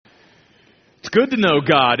good to know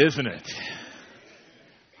God, isn't it?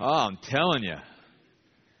 Oh, I'm telling you.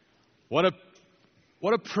 What a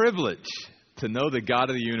privilege to know the God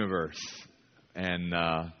of the universe. And,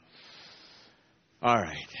 all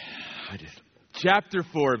right. Chapter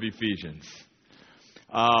 4 of Ephesians.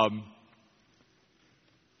 I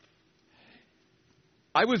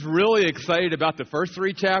was really excited about the first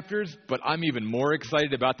 3 chapters, but I'm even more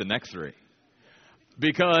excited about the next 3.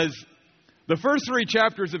 Because the first 3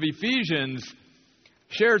 chapters of Ephesians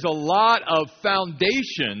shares a lot of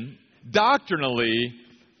foundation doctrinally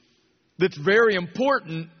that's very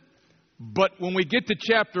important, but when we get to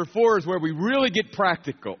chapter 4 is where we really get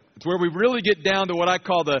practical. It's where we really get down to what I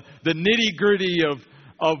call the nitty-gritty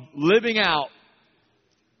of living out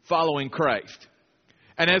following Christ.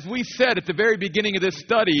 And as we said at the very beginning of this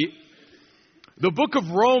study, the book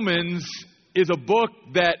of Romans is a book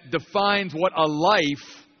that defines what a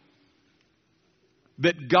life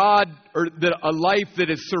that God, or that a life that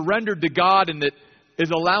is surrendered to God and that is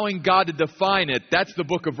allowing God to define it. That's the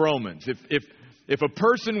book of Romans. If a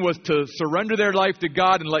person was to surrender their life to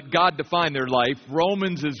God and let God define their life,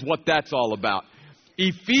 Romans is what that's all about.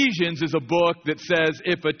 Ephesians is a book that says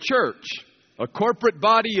if a church, a corporate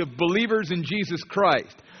body of believers in Jesus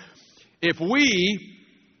Christ, if we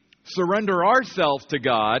surrender ourselves to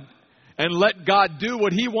God and let God do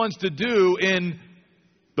what He wants to do in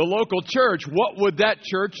the local church, what would that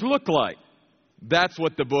church look like? That's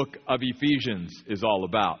what the book of Ephesians is all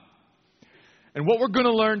about. And what we're going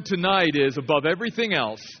to learn tonight is, above everything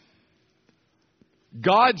else,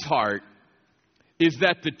 God's heart is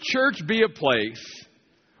that the church be a place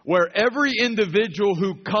where every individual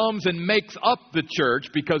who comes and makes up the church,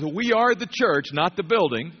 because we are the church, not the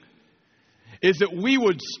building, is that we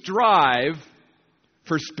would strive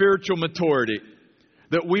for spiritual maturity.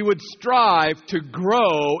 That we would strive to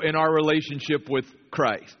grow in our relationship with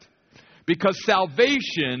Christ. Because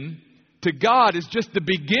salvation to God is just the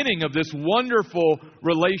beginning of this wonderful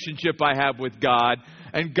relationship I have with God.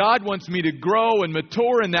 And God wants me to grow and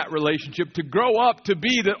mature in that relationship, to grow up to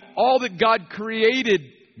be all that God created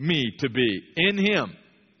me to be in Him.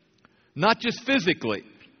 Not just physically,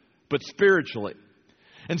 but spiritually.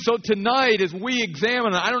 And so tonight, as we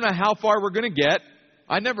examine, I don't know how far we're going to get.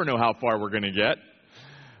 I never know how far we're going to get.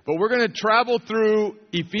 But we're going to travel through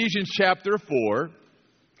Ephesians chapter 4,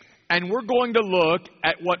 and we're going to look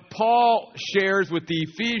at what Paul shares with the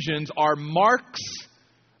Ephesians are marks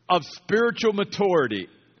of spiritual maturity.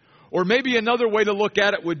 Or maybe another way to look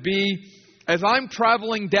at it would be, as I'm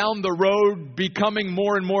traveling down the road becoming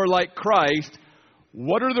more and more like Christ,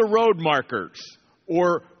 what are the road markers?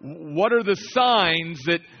 Or what are the signs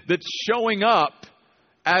that's showing up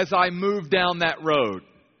as I move down that road?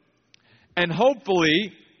 And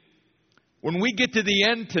hopefully, when we get to the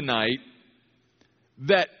end tonight,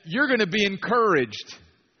 that you're going to be encouraged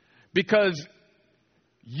because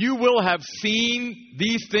you will have seen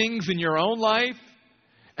these things in your own life,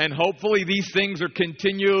 and hopefully these things are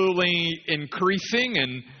continually increasing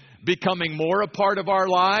and becoming more a part of our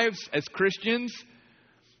lives as Christians.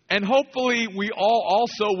 And hopefully we all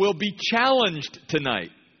also will be challenged tonight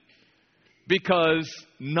because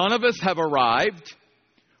none of us have arrived.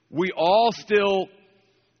 We all still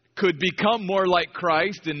could become more like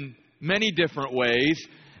Christ in many different ways.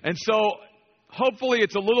 And so hopefully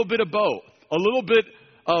it's a little bit of both. A little bit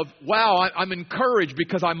of, wow, I'm encouraged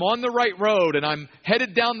because I'm on the right road and I'm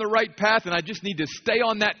headed down the right path and I just need to stay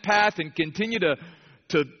on that path and continue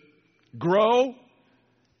to grow.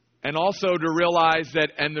 And also to realize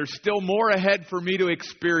that, and there's still more ahead for me to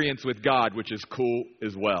experience with God, which is cool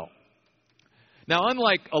as well. Now,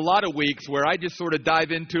 unlike a lot of weeks where I just sort of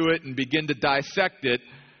dive into it and begin to dissect it,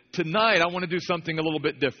 tonight I want to do something a little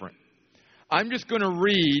bit different. I'm just going to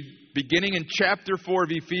read, beginning in chapter 4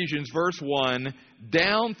 of Ephesians, verse 1,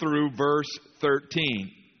 down through verse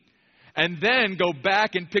 13. And then go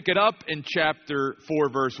back and pick it up in chapter 4,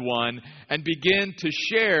 verse 1, and begin to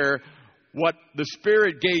share what the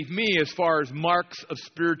Spirit gave me as far as marks of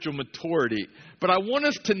spiritual maturity. But I want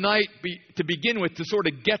us tonight to begin with to sort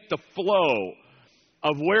of get the flow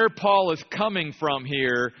of where Paul is coming from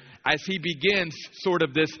here as he begins sort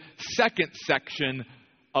of this second section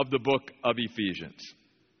of the book of Ephesians.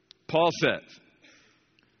 Paul says,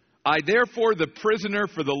 I therefore, the prisoner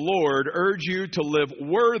for the Lord, urge you to live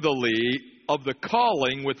worthily of the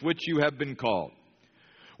calling with which you have been called,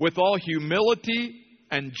 with all humility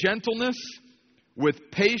and gentleness,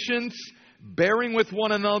 with patience, bearing with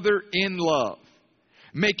one another in love,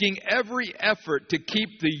 making every effort to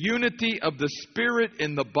keep the unity of the Spirit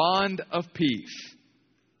in the bond of peace.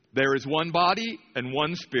 There is one body and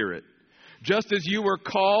one Spirit, just as you were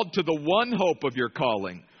called to the one hope of your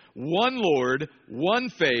calling, one Lord, one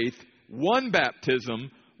faith, one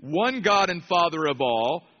baptism, one God and Father of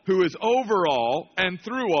all, who is over all and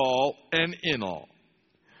through all and in all.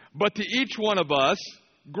 But to each one of us,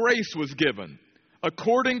 grace was given,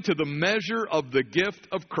 according to the measure of the gift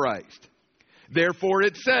of Christ. Therefore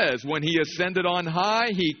it says, when he ascended on high,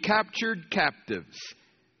 he captured captives.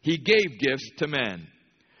 He gave gifts to men.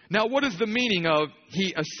 Now, what is the meaning of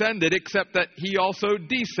he ascended, except that he also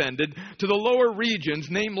descended to the lower regions,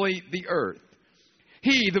 namely the earth?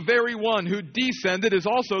 He, the very one who descended, is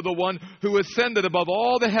also the one who ascended above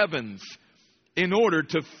all the heavens in order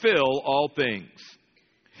to fill all things.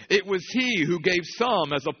 It was he who gave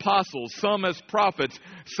some as apostles, some as prophets,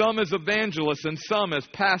 some as evangelists, and some as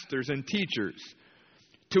pastors and teachers,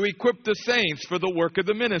 to equip the saints for the work of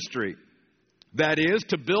the ministry. That is,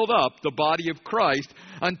 to build up the body of Christ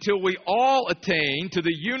until we all attain to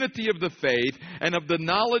the unity of the faith and of the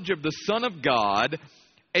knowledge of the Son of God,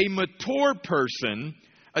 a mature person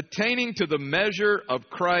attaining to the measure of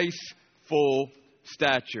Christ's full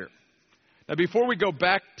stature. Now, before we go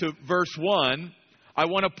back to verse 1, I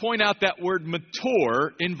want to point out that word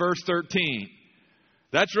mature in verse 13.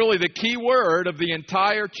 That's really the key word of the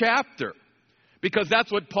entire chapter, because that's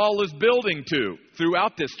what Paul is building to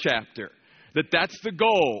throughout this chapter. That's the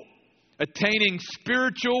goal, attaining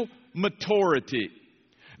spiritual maturity.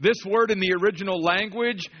 This word in the original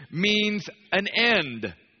language means an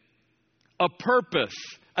end, a purpose,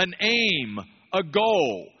 an aim, a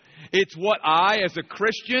goal. It's what I, as a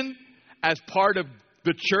Christian, as part of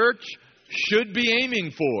the church, should be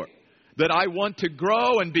aiming for. That I want to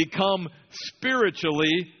grow and become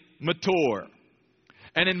spiritually mature.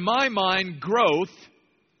 And in my mind, growth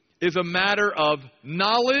is a matter of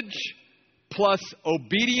knowledge plus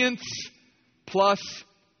obedience plus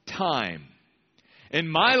time. In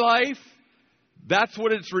my life, that's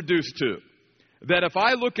what it's reduced to. That if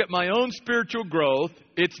I look at my own spiritual growth,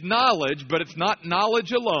 it's knowledge, but it's not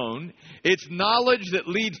knowledge alone. It's knowledge that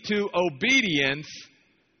leads to obedience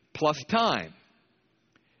plus time.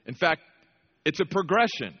 In fact, it's a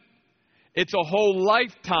progression. It's a whole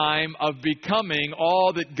lifetime of becoming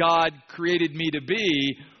all that God created me to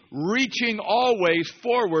be, reaching always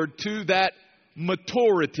forward to that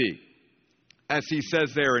maturity, as he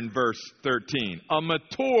says there in verse 13. A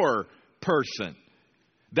mature person.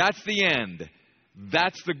 That's the end.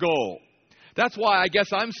 That's the goal. That's why I guess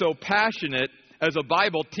I'm so passionate as a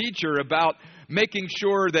Bible teacher about making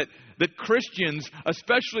sure that Christians,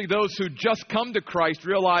 especially those who just come to Christ,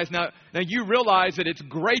 realize now you realize that it's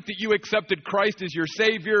great that you accepted Christ as your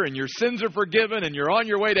Savior and your sins are forgiven and you're on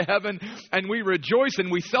your way to heaven, and we rejoice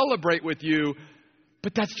and we celebrate with you,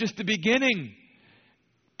 but that's just the beginning.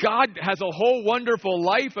 God has a whole wonderful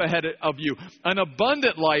life ahead of you, an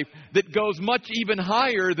abundant life that goes much even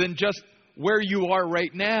higher than just where you are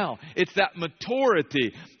right now. It's that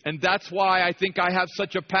maturity, and that's why I think I have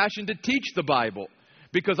such a passion to teach the Bible.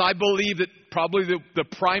 Because I believe that probably the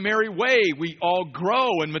primary way we all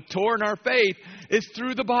grow and mature in our faith is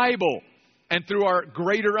through the Bible and through our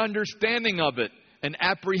greater understanding of it and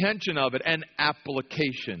apprehension of it and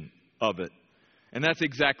application of it. And that's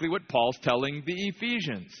exactly what Paul's telling the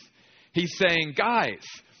Ephesians. He's saying, guys,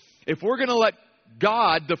 if we're going to let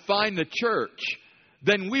God define the church,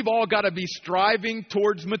 then we've all got to be striving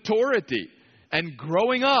towards maturity and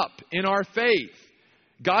growing up in our faith.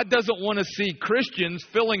 God doesn't want to see Christians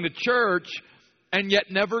filling the church and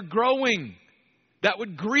yet never growing. That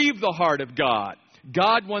would grieve the heart of God.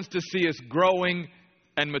 God wants to see us growing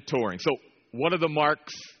and maturing. So what are the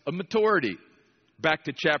marks of maturity? Back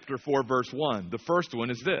to chapter 4, verse 1. The first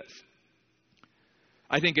one is this.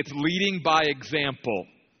 I think it's leading by example.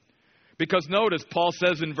 Because notice, Paul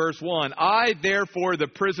says in verse 1, I, therefore, the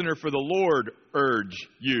prisoner for the Lord, urge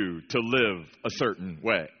you to live a certain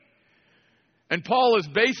way. And Paul is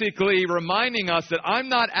basically reminding us that I'm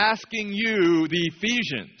not asking you, the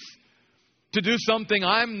Ephesians, to do something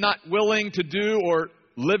I'm not willing to do or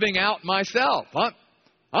living out myself.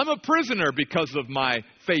 I'm a prisoner because of my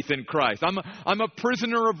faith in Christ. I'm a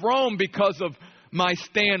prisoner of Rome because of my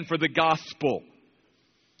stand for the gospel.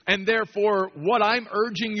 And therefore, what I'm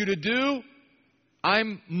urging you to do,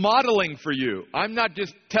 I'm modeling for you. I'm not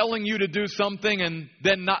just telling you to do something and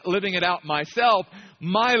then not living it out myself.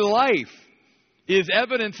 My life is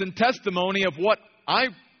evidence and testimony of what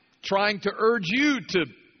I'm trying to urge you to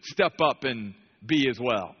step up and be as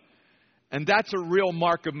well. And that's a real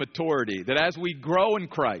mark of maturity, that as we grow in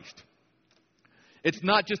Christ, it's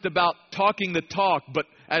not just about talking the talk, but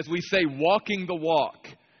as we say, walking the walk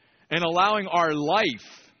and allowing our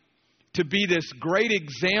life to be this great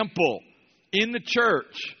example in the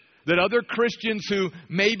church that other Christians who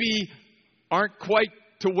maybe aren't quite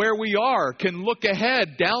to where we are can look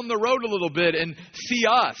ahead down the road a little bit and see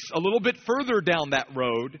us a little bit further down that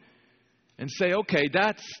road and say, okay,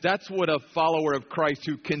 that's what a follower of Christ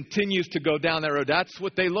who continues to go down that road, that's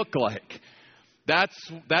what they look like.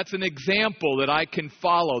 That's an example that I can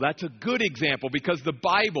follow. That's a good example, because the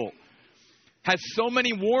Bible has so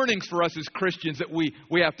many warnings for us as Christians that we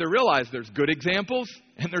have to realize there's good examples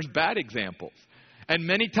and there's bad examples. And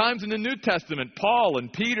many times in the New Testament, Paul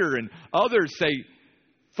and Peter and others say,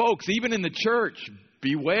 folks, even in the church,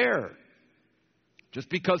 beware. Just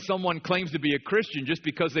because someone claims to be a Christian, just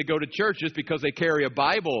because they go to church, just because they carry a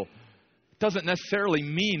Bible, doesn't necessarily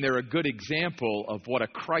mean they're a good example of what a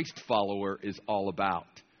Christ follower is all about.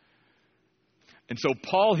 And so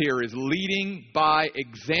Paul here is leading by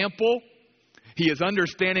example. He is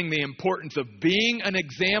understanding the importance of being an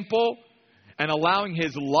example and allowing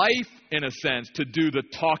his life, in a sense, to do the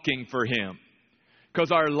talking for him.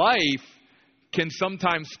 Because our life can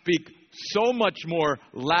sometimes speak so much more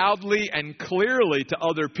loudly and clearly to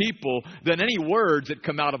other people than any words that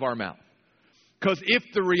come out of our mouth. Because if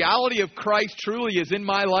the reality of Christ truly is in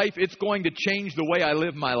my life, it's going to change the way I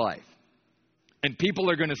live my life. And people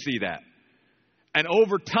are going to see that. And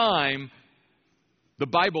over time, the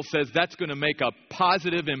Bible says that's going to make a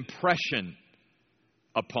positive impression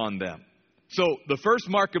upon them. So the first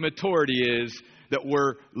mark of maturity is that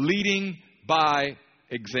we're leading by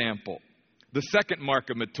example. The second mark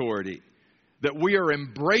of maturity, that we are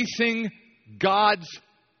embracing God's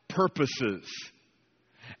purposes.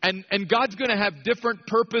 And God's going to have different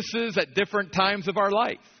purposes at different times of our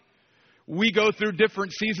life. We go through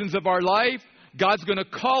different seasons of our life. God's going to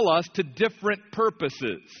call us to different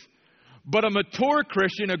purposes. But a mature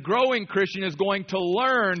Christian, a growing Christian, is going to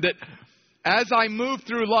learn that as I move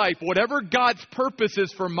through life, whatever God's purpose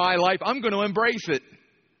is for my life, I'm going to embrace it.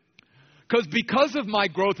 Because of my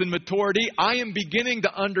growth and maturity, I am beginning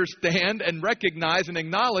to understand and recognize and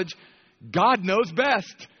acknowledge God knows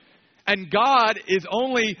best. And God is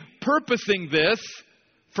only purposing this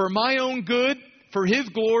for my own good, for His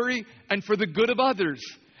glory, and for the good of others.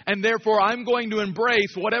 And therefore, I'm going to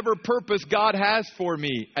embrace whatever purpose God has for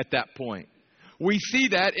me at that point. We see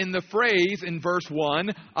that in the phrase in verse 1,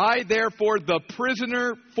 I therefore, the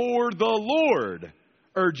prisoner for the Lord,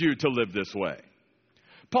 urge you to live this way.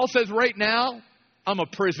 Paul says right now, I'm a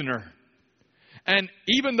prisoner. And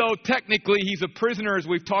even though technically he's a prisoner, as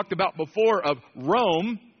we've talked about before, of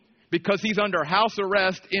Rome, because he's under house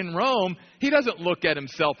arrest in Rome, he doesn't look at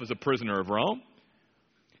himself as a prisoner of Rome.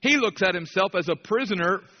 He looks at himself as a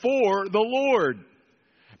prisoner for the Lord.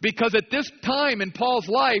 Because at this time in Paul's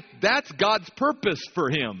life, that's God's purpose for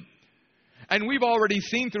him. And we've already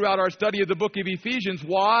seen throughout our study of the book of Ephesians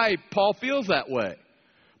why Paul feels that way.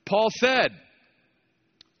 Paul said,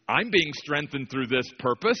 I'm being strengthened through this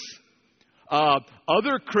purpose.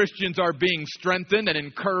 Other Christians are being strengthened and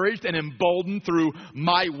encouraged and emboldened through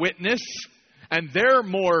my witness. And they're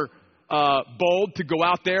more bold to go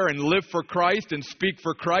out there and live for Christ and speak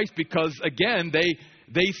for Christ because, again,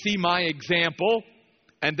 they see my example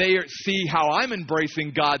and they see how I'm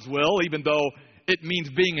embracing God's will, even though it means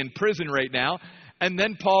being in prison right now. And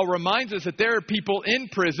then Paul reminds us that there are people in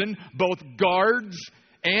prison, both guards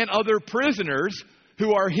and other prisoners,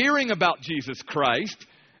 who are hearing about Jesus Christ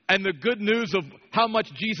and the good news of how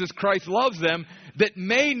much Jesus Christ loves them that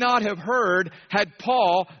may not have heard had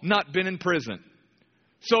Paul not been in prison.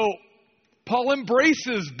 So Paul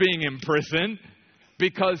embraces being in prison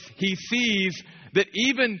because he sees that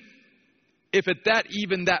even if at that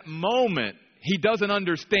moment he doesn't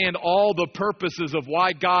understand all the purposes of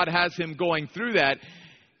why God has him going through that,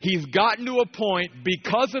 he's gotten to a point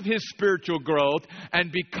because of his spiritual growth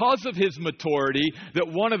and because of his maturity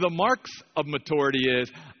that one of the marks of maturity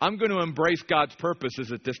is I'm going to embrace God's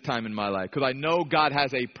purposes at this time in my life because I know God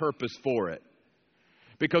has a purpose for it.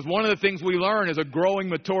 Because one of the things we learn as a growing,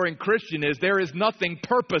 maturing Christian is there is nothing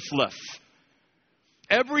purposeless.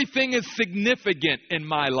 Everything is significant in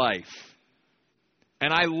my life.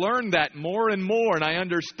 And I learn that more and more, and I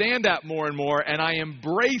understand that more and more, and I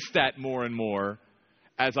embrace that more and more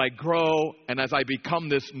as I grow and as I become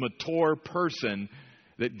this mature person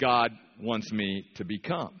that God wants me to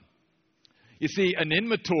become. You see, an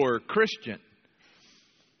immature Christian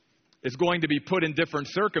is going to be put in different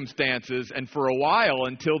circumstances, and for a while,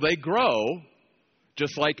 until they grow,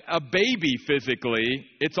 just like a baby physically,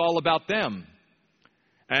 it's all about them.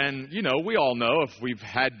 And, we all know if we've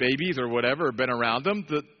had babies or whatever, been around them,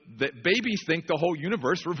 that babies think the whole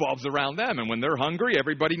universe revolves around them. And when they're hungry,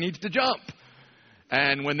 everybody needs to jump.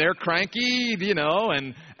 And when they're cranky,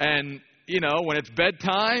 when it's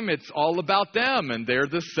bedtime, it's all about them. And they're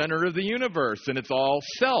the center of the universe. And it's all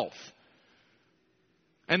self.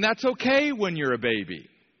 And that's okay when you're a baby.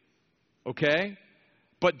 Okay?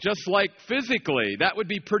 But just like physically, that would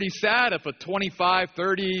be pretty sad if a 25,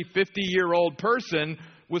 30, 50-year-old person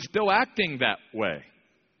was still acting that way,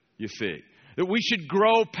 you see. That we should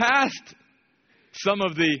grow past some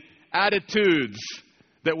of the attitudes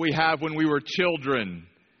that we have when we were children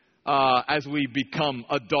as we become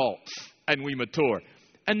adults and we mature.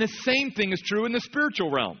 And the same thing is true in the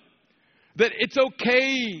spiritual realm. That it's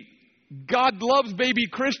okay. God loves baby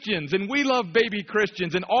Christians, and we love baby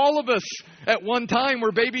Christians, and all of us at one time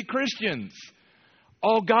were baby Christians.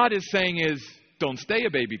 All God is saying is, don't stay a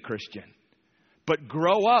baby Christian, but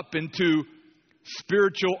grow up into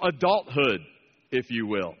spiritual adulthood, if you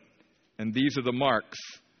will. And these are the marks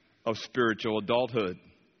of spiritual adulthood.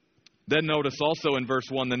 Then notice also in verse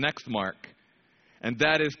 1 the next mark, and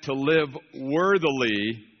that is to live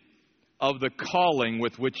worthily of the calling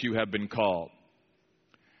with which you have been called.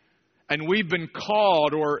 And we've been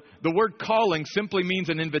called, or the word calling simply means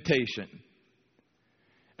an invitation.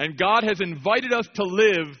 And God has invited us to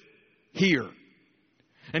live here.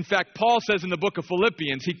 In fact, Paul says in the book of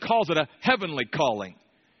Philippians, he calls it a heavenly calling.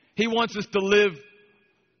 He wants us to live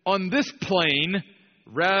on this plane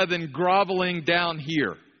rather than groveling down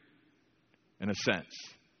here, in a sense.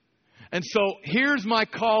 And so here's my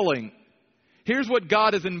calling. Here's what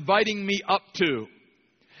God is inviting me up to.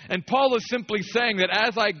 And Paul is simply saying that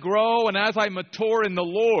as I grow and as I mature in the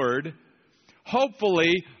Lord,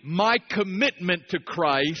 hopefully my commitment to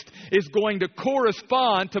Christ is going to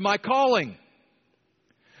correspond to my calling.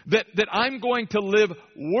 That I'm going to live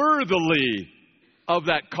worthily of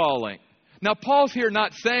that calling. Now, Paul's here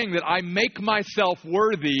not saying that I make myself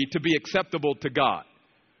worthy to be acceptable to God.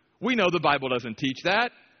 We know the Bible doesn't teach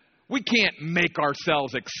that. We can't make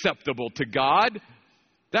ourselves acceptable to God.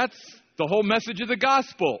 That's the whole message of the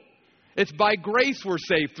gospel. It's by grace we're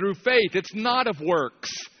saved through faith. It's not of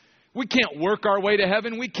works. We can't work our way to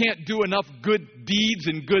heaven. We can't do enough good deeds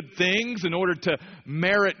and good things in order to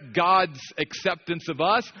merit God's acceptance of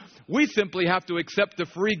us. We simply have to accept the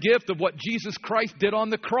free gift of what Jesus Christ did on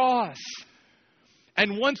the cross.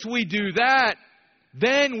 And once we do that,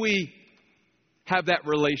 then we have that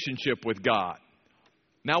relationship with God.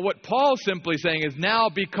 Now, what Paul's simply saying is, now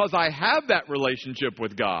because I have that relationship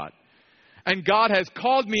with God, and God has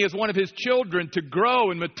called me as one of His children to grow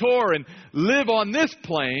and mature and live on this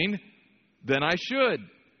plane, then I should.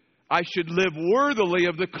 I should live worthily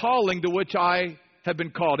of the calling to which I have been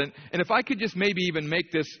called. And if I could just maybe even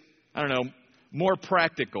make this, more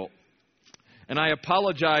practical. And I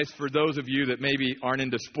apologize for those of you that maybe aren't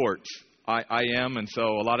into sports. I am, and so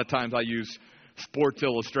a lot of times I use sports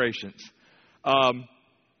illustrations.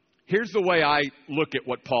 Here's the way I look at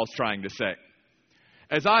what Paul's trying to say.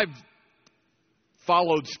 As I've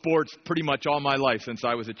followed sports pretty much all my life since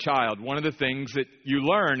I was a child, one of the things that you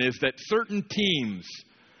learn is that certain teams,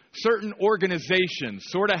 certain organizations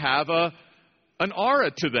sort of have an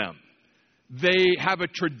aura to them. They have a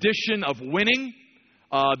tradition of winning.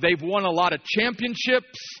 They've won a lot of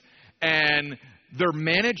championships, and they're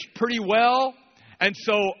managed pretty well. And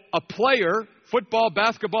so a player, football,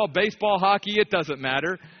 basketball, baseball, hockey, it doesn't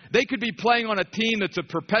matter, they could be playing on a team that's a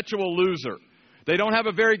perpetual loser. They don't have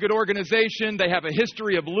a very good organization. They have a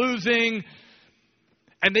history of losing.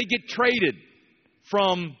 And they get traded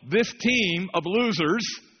from this team of losers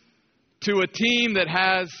to a team that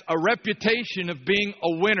has a reputation of being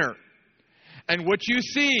a winner. And what you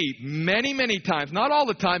see many, many times, not all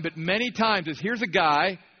the time, but many times, is here's a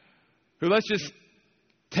guy who, let's just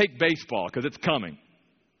take baseball because it's coming.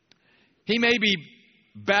 He may be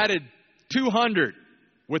batted 200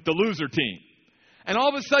 with the loser team. And all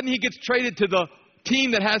of a sudden he gets traded to the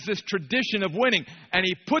team that has this tradition of winning. And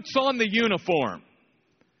he puts on the uniform.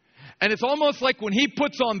 And it's almost like when he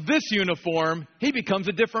puts on this uniform, he becomes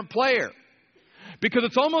a different player. Because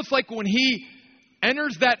it's almost like when he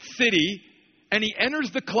enters that city and he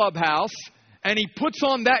enters the clubhouse and he puts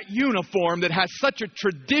on that uniform that has such a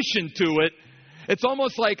tradition to it, it's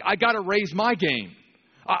almost like, I got to raise my game.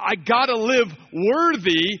 I got to live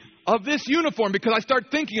worthy of this uniform, because I start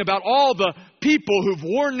thinking about all the people who've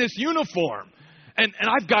worn this uniform. And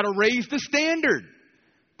I've got to raise the standard.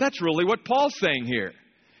 That's really what Paul's saying here.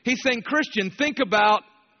 He's saying, Christian, think about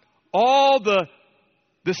all the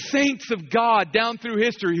saints of God down through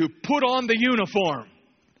history who put on the uniform,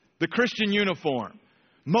 the Christian uniform.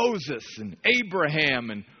 Moses and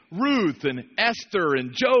Abraham and Ruth and Esther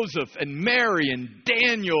and Joseph and Mary and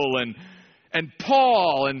Daniel and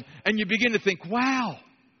Paul. And you begin to think, wow,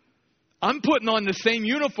 I'm putting on the same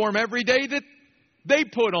uniform every day that they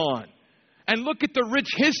put on. And look at the rich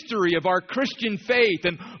history of our Christian faith.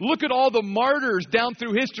 And look at all the martyrs down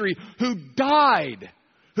through history who died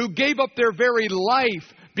who gave up their very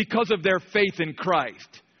life because of their faith in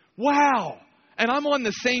Christ. Wow! And I'm on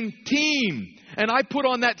the same team, and I put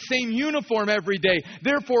on that same uniform every day.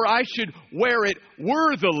 Therefore, I should wear it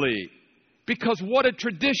worthily, because what a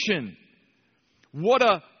tradition. What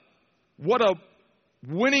a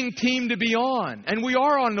winning team to be on. And we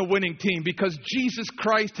are on the winning team because Jesus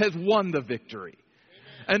Christ has won the victory.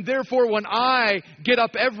 And therefore, when I get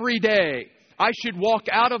up every day, I should walk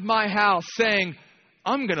out of my house saying,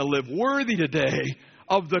 I'm going to live worthy today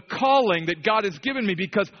of the calling that God has given me,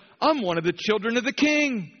 because I'm one of the children of the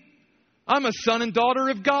King. I'm a son and daughter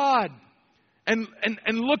of God. And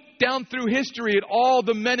look down through history at all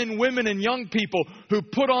the men and women and young people who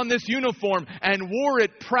put on this uniform and wore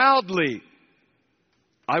it proudly.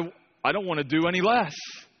 I don't want to do any less.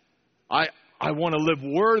 I want to live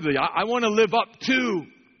worthy. I want to live up to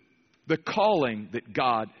the calling that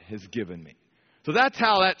God has given me. So that's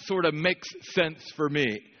how that sort of makes sense for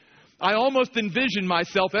me. I almost envision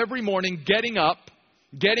myself every morning getting up,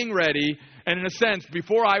 getting ready, and in a sense,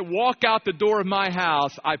 before I walk out the door of my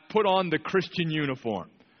house, I put on the Christian uniform.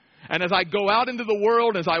 And as I go out into the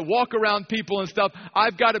world, as I walk around people and stuff,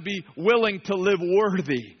 I've got to be willing to live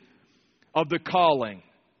worthy of the calling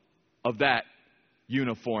of that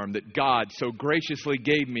uniform that God so graciously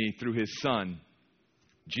gave me through His Son,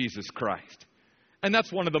 Jesus Christ. And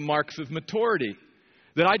that's one of the marks of maturity,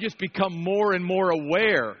 that I just become more and more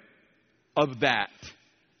aware of that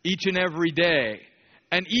each and every day.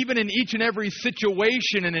 And even in each and every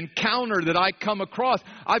situation and encounter that I come across,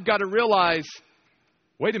 I've got to realize,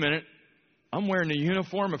 wait a minute, I'm wearing the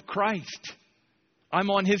uniform of Christ. I'm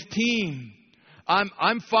on His team.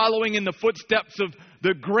 I'm following in the footsteps of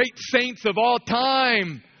the great saints of all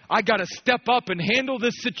time. I got to step up and handle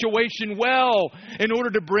this situation well in order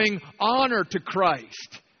to bring honor to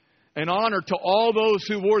Christ and honor to all those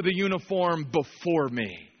who wore the uniform before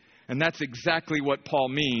me. And that's exactly what Paul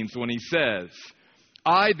means when he says,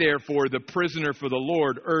 I, therefore, the prisoner for the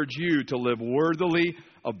Lord, urge you to live worthily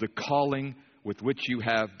of the calling with which you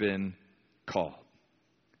have been called.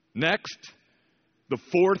 Next, the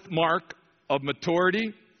fourth mark of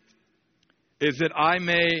maturity is that I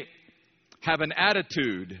may have an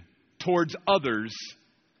attitude towards others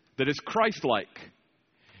that is Christ-like.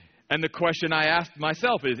 And the question I asked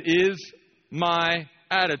myself is my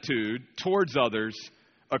attitude towards others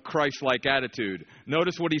a Christ-like attitude?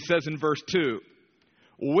 Notice what he says in verse 2.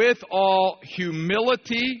 With all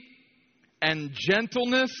humility and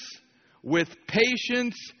gentleness, with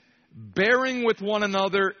patience, bearing with one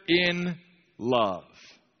another in love.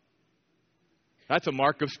 That's a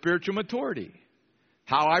mark of spiritual maturity.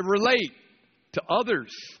 How I relate to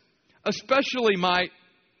others, especially my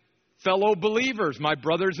fellow believers, my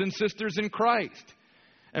brothers and sisters in Christ.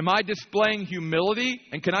 Am I displaying humility?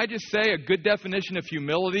 And can I just say a good definition of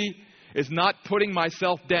humility is not putting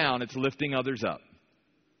myself down, it's lifting others up.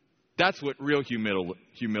 That's what real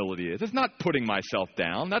humility is. It's not putting myself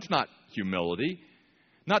down. That's not humility.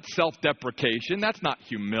 Not self-deprecation. That's not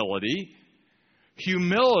humility.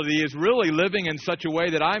 Humility is really living in such a way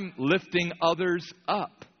that I'm lifting others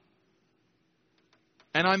up.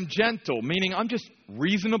 And I'm gentle, meaning I'm just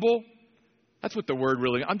reasonable. That's what the word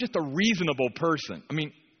really, I'm just a reasonable person. I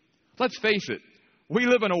mean, let's face it. We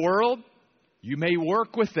live in a world, you may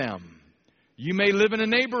work with them. You may live in a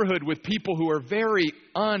neighborhood with people who are very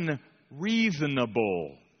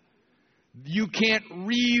unreasonable. You can't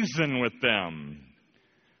reason with them.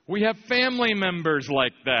 We have family members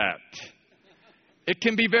like that. It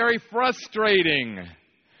can be very frustrating.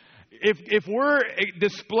 If we're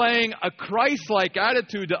displaying a Christ-like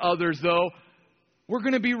attitude to others, though, we're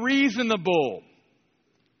going to be reasonable,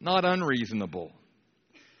 not unreasonable.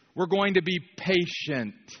 We're going to be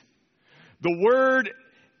patient. The word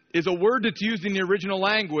is a word that's used in the original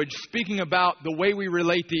language speaking about the way we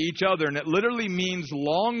relate to each other, and it literally means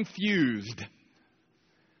long-fused.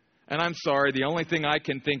 And I'm sorry, the only thing I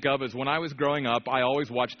can think of is when I was growing up, I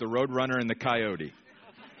always watched The Roadrunner and the Coyote.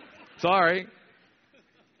 Sorry.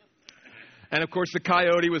 And of course, the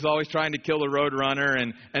Coyote was always trying to kill the Roadrunner,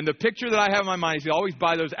 and the picture that I have in my mind is he'd always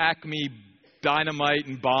buy those Acme dynamite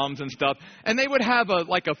and bombs and stuff, and they would have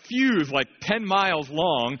a fuse like 10 miles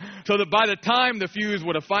long, so that by the time the fuse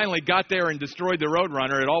would have finally got there and destroyed the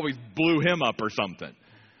Roadrunner, it always blew him up or something.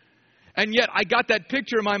 And yet I got that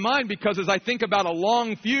picture in my mind because as I think about a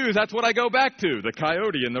long fuse, that's what I go back to, the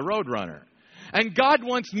Coyote and the Roadrunner. And God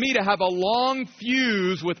wants me to have a long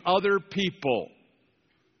fuse with other people.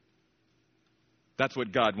 That's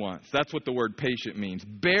what God wants. That's what the word patient means.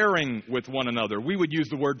 Bearing with one another. We would use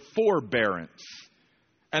the word forbearance.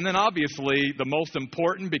 And then obviously the most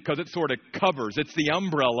important, because it sort of covers, it's the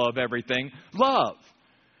umbrella of everything, love.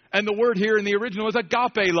 And the word here in the original is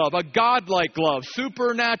agape love, a godlike love,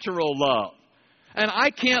 supernatural love. And I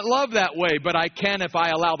can't love that way, but I can if I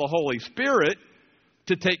allow the Holy Spirit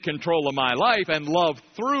to take control of my life and love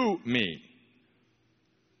through me.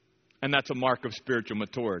 And that's a mark of spiritual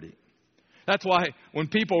maturity. That's why when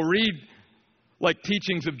people read like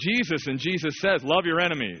teachings of Jesus and Jesus says, love your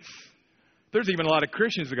enemies, there's even a lot of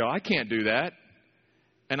Christians that go, I can't do that.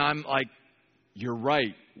 And I'm like, you're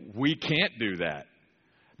right. We can't do that.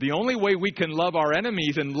 The only way we can love our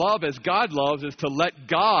enemies and love as God loves is to let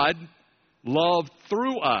God love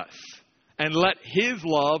through us and let His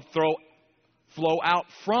love flow out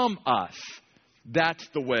from us. That's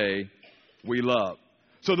the way we love.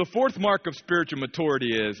 So the fourth mark of spiritual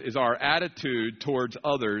maturity is our attitude towards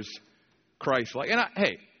others Christ-like. And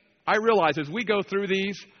I realize as we go through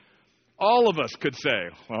these, all of us could say,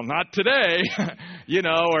 well, not today,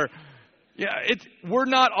 we're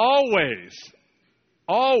not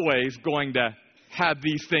always going to have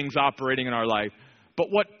these things operating in our life.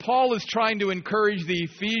 But what Paul is trying to encourage the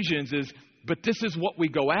Ephesians is, but this is what we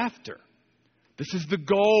go after. This is the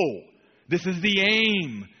goal. This is the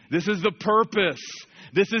aim. This is the purpose.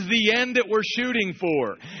 This is the end that we're shooting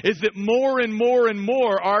for. Is that more and more and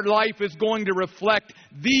more our life is going to reflect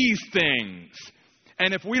these things.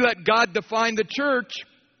 And if we let God define the church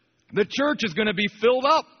is going to be filled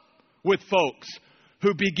up with folks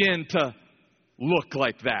who begin to look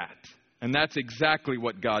like that. And that's exactly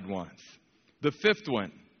what God wants. The fifth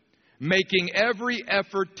one, making every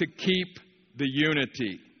effort to keep the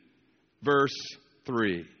unity. Verse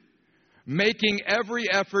 3. Making every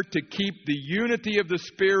effort to keep the unity of the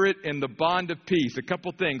Spirit in the bond of peace. A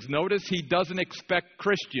couple things. Notice he doesn't expect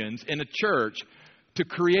Christians in a church to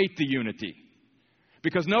create the unity.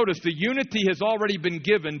 Because notice, the unity has already been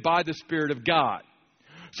given by the Spirit of God.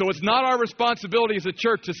 So it's not our responsibility as a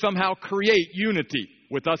church to somehow create unity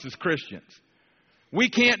with us as Christians. We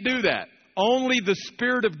can't do that. Only the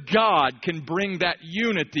Spirit of God can bring that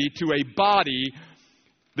unity to a body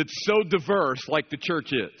that's so diverse like the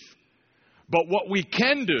church is. But what we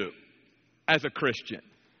can do as a Christian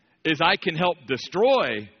is I can help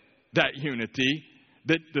destroy that unity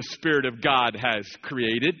that the Spirit of God has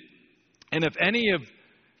created. And if any of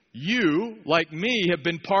you, like me, have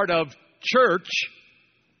been part of church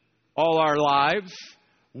all our lives,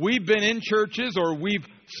 we've been in churches or we've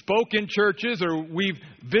spoken churches or we've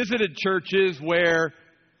visited churches where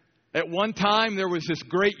at one time there was this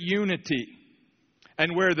great unity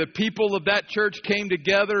and where the people of that church came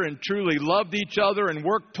together and truly loved each other and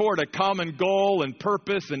worked toward a common goal and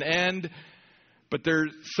purpose and end. But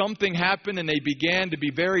something happened and they began to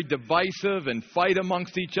be very divisive and fight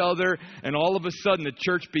amongst each other. And all of a sudden the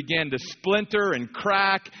church began to splinter and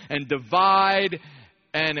crack and divide.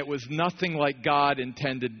 And it was nothing like God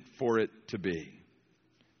intended for it to be.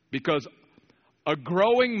 Because a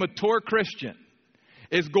growing, mature Christian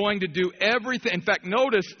is going to do everything. In fact,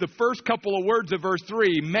 notice the first couple of words of verse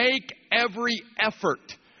 3. Make every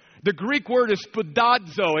effort. The Greek word is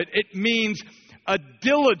spoudazo. It means a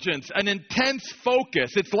diligence, an intense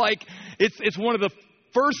focus. It's like, it's one of the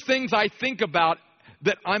first things I think about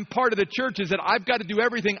that I'm part of the church is that I've got to do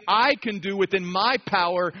everything I can do within my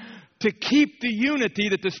power to keep the unity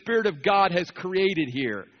that the Spirit of God has created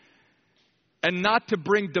here. And not to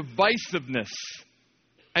bring divisiveness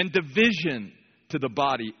and division to the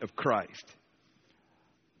body of Christ.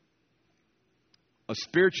 A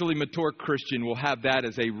spiritually mature Christian will have that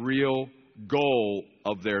as a real goal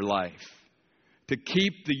of their life. To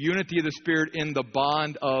keep the unity of the Spirit in the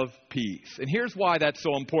bond of peace. And here's why that's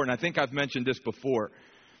so important. I think I've mentioned this before.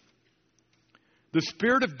 The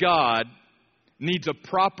Spirit of God needs a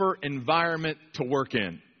proper environment to work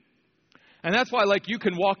in. And that's why, you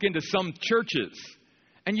can walk into some churches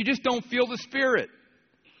and you just don't feel the Spirit.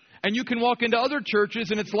 And you can walk into other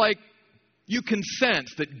churches and it's like you can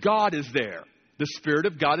sense that God is there. The Spirit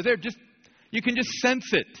of God is there. You can just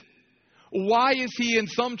sense it. Why is He in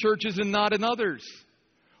some churches and not in others?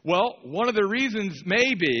 Well, one of the reasons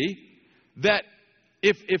may be that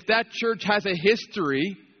if that church has a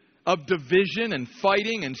history of division and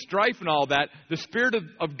fighting and strife and all that, the Spirit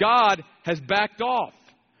of God has backed off.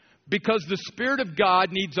 Because the Spirit of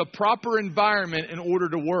God needs a proper environment in order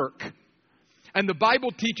to work. And the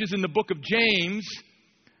Bible teaches in the book of James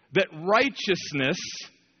that righteousness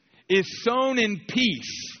is sown in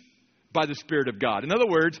peace by the Spirit of God. In other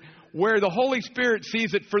words, where the Holy Spirit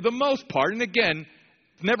sees it for the most part, and again,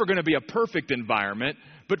 it's never going to be a perfect environment,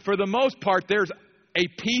 but for the most part, there's a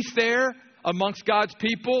peace there amongst God's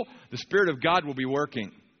people, the Spirit of God will be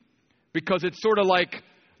working. Because it's sort of like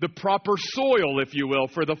the proper soil, if you will,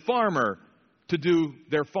 for the farmer to do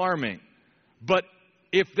their farming. But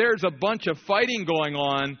if there's a bunch of fighting going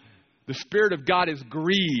on, the Spirit of God is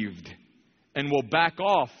grieved and will back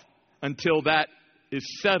off until that is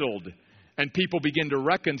settled and people begin to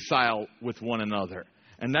reconcile with one another.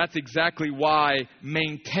 And that's exactly why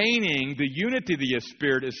maintaining the unity of the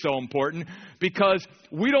Spirit is so important, because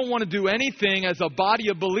we don't want to do anything as a body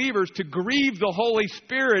of believers to grieve the Holy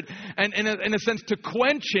Spirit and in a sense to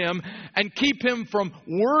quench Him and keep Him from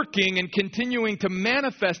working and continuing to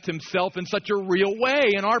manifest Himself in such a real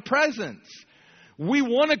way in our presence. We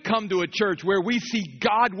want to come to a church where we see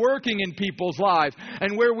God working in people's lives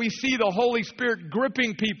and where we see the Holy Spirit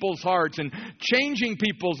gripping people's hearts and changing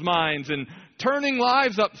people's minds and turning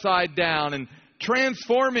lives upside down and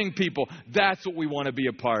transforming people. That's what we want to be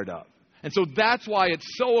a part of. And so that's why it's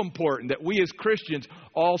so important that we as Christians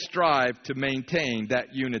all strive to maintain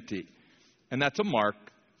that unity. And that's a mark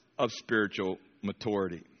of spiritual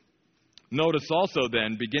maturity. Notice also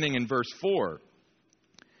then, beginning in verse 4,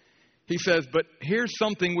 he says, but here's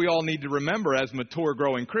something we all need to remember as mature,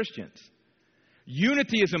 growing Christians.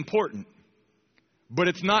 Unity is important, but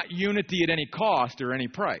it's not unity at any cost or any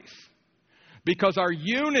price. Because our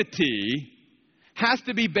unity has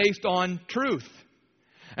to be based on truth.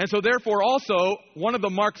 And so therefore also, one of the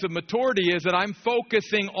marks of maturity is that I'm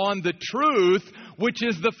focusing on the truth, which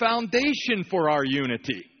is the foundation for our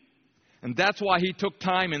unity. And that's why he took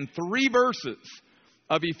time in 3 verses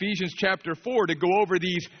of Ephesians chapter 4 to go over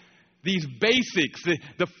these basics,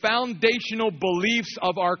 the foundational beliefs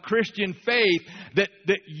of our Christian faith that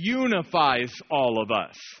unifies all of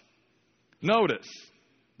us. Notice,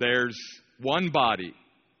 there's one body.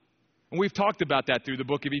 And we've talked about that through the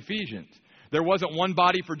book of Ephesians. There wasn't one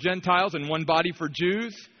body for Gentiles and one body for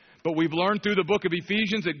Jews, but we've learned through the book of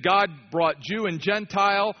Ephesians that God brought Jew and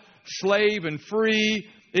Gentile, slave and free.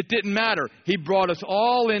 It didn't matter. He brought us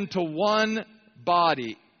all into one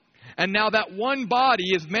body. And now that one body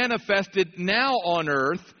is manifested now on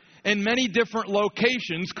earth in many different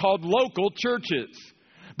locations called local churches.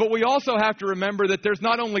 But we also have to remember that there's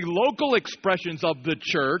not only local expressions of the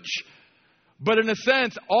church, but in a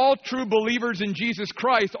sense, all true believers in Jesus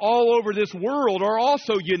Christ all over this world are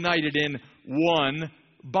also united in one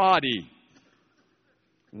body,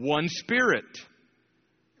 one Spirit,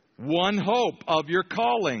 one hope of your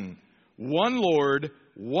calling, one Lord,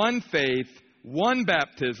 one faith, one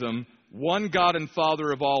baptism, one God and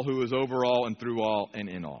Father of all, who is over all and through all and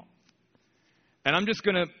in all. And I'm just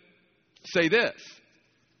going to say this.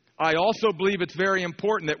 I also believe it's very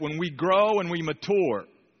important that when we grow and we mature,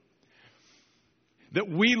 that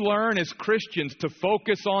we learn as Christians to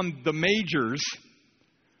focus on the majors,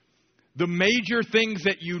 the major things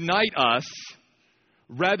that unite us,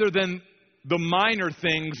 rather than the minor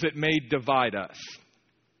things that may divide us.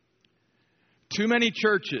 Too many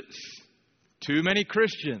churches, too many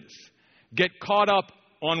Christians get caught up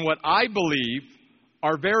on what I believe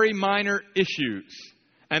are very minor issues,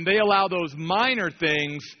 and they allow those minor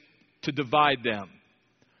things to divide them.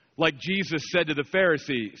 Like Jesus said to the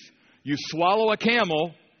Pharisees, you swallow a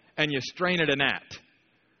camel and you strain at a gnat.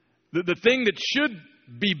 The thing that should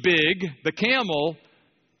be big, the camel,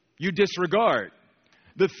 you disregard.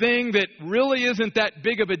 The thing that really isn't that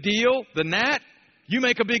big of a deal, the gnat, you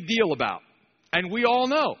make a big deal about. And we all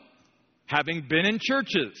know, having been in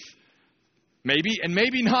churches, maybe and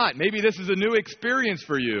maybe not, maybe this is a new experience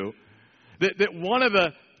for you, that one of the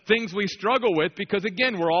things we struggle with, because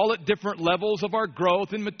again, we're all at different levels of our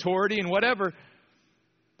growth and maturity and whatever,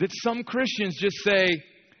 that some Christians just say,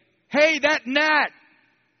 hey, that gnat,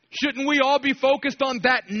 shouldn't we all be focused on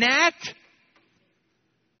that gnat?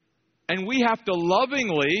 And we have to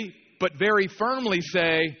lovingly, but very firmly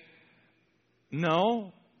say,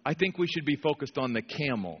 no, I think we should be focused on the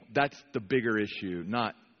camel. That's the bigger issue,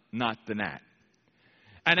 not the gnat.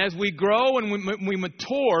 And as we grow and we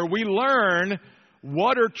mature, we learn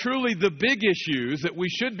what are truly the big issues that we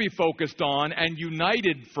should be focused on and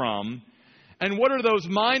united from, and what are those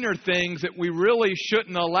minor things that we really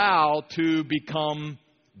shouldn't allow to become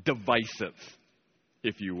divisive,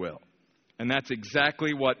 if you will. And that's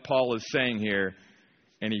exactly what Paul is saying here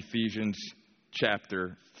in Ephesians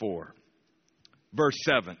chapter 4. Verse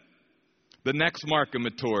 7. The next mark of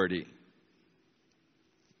maturity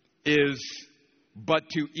is, but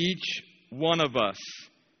to each one of us,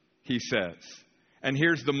 he says. And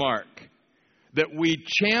here's the mark. That we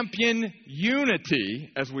champion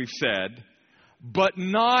unity, as we've said, but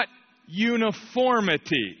not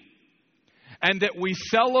uniformity. And that we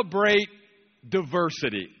celebrate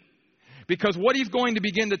diversity. Because what he's going to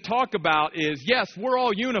begin to talk about is, yes, we're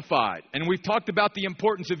all unified. And we've talked about the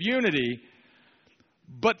importance of unity.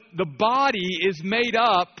 But the body is made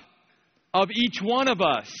up of each one of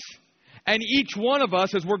us. And each one of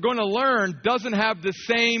us, as we're going to learn, doesn't have the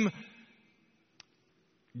same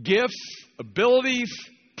gifts, abilities,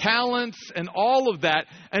 talents, and all of that.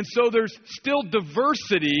 And so there's still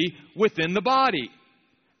diversity within the body.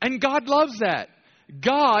 And God loves that.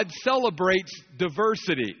 God celebrates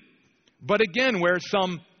diversity. But again, where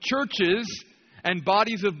some churches and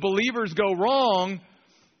bodies of believers go wrong,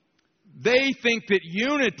 they think that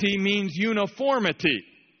unity means uniformity.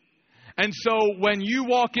 And so when you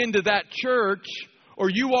walk into that church or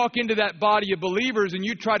you walk into that body of believers and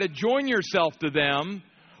you try to join yourself to them,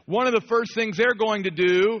 one of the first things they're going to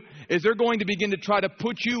do is they're going to begin to try to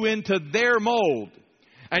put you into their mold.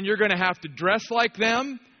 And you're going to have to dress like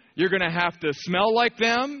them. You're going to have to smell like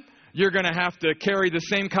them. You're going to have to carry the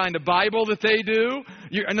same kind of Bible that they do.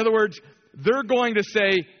 In other words, they're going to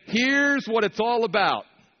say, here's what it's all about.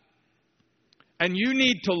 And you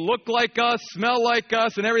need to look like us, smell like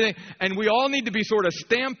us, and everything. And we all need to be sort of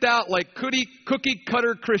stamped out like cookie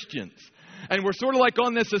cutter Christians. And we're sort of like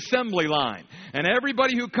on this assembly line. And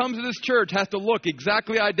everybody who comes to this church has to look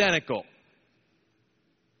exactly identical.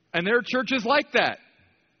 And there are churches like that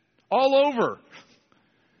all over.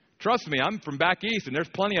 Trust me, I'm from back east, and there's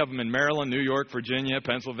plenty of them in Maryland, New York, Virginia,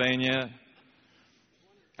 Pennsylvania.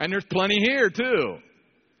 And there's plenty here, too.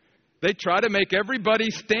 They try to make everybody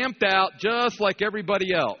stamped out just like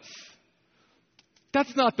everybody else.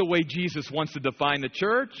 That's not the way Jesus wants to define the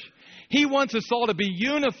church. He wants us all to be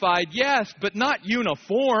unified, yes, but not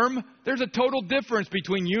uniform. There's a total difference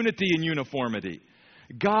between unity and uniformity.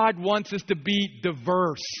 God wants us to be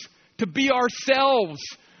diverse, to be ourselves,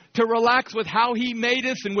 to relax with how He made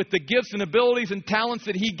us and with the gifts and abilities and talents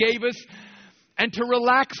that He gave us, and to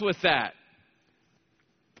relax with that.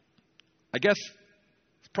 I guess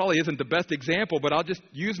this probably isn't the best example, but I'll just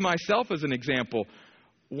use myself as an example.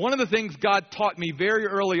 One of the things God taught me very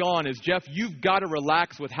early on is, Jeff, you've got to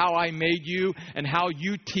relax with how I made you and how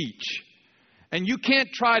you teach. And you can't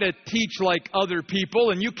try to teach like other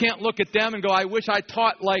people, and you can't look at them and go, I wish I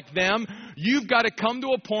taught like them. You've got to come to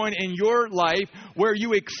a point in your life where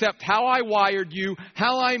you accept how I wired you,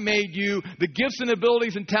 how I made you, the gifts and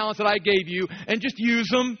abilities and talents that I gave you, and just use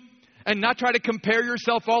them. And not try to compare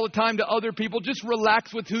yourself all the time to other people. Just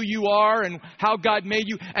relax with who you are and how God made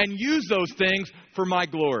you, and use those things for my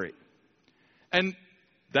glory. And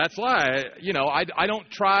that's why, I don't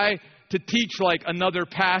try to teach like another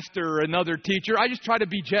pastor or another teacher. I just try to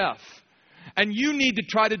be Jeff. And you need to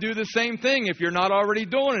try to do the same thing if you're not already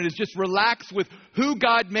doing it. Is just relax with who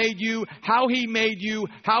God made you, how He made you,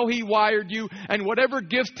 how He wired you, and whatever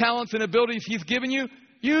gifts, talents, and abilities He's given you,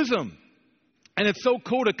 use them. And it's so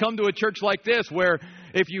cool to come to a church like this where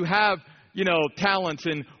if you have, talents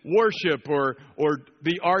in worship or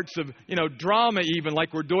the arts of, drama even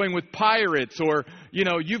like we're doing with Pirates, or,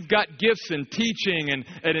 you've got gifts in teaching and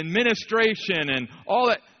administration and all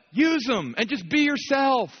that, use them and just be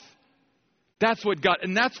yourself. That's what God,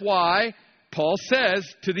 and that's why Paul says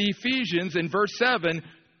to the Ephesians in verse 7,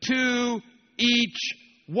 to each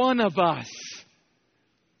one of us.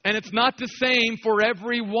 And it's not the same for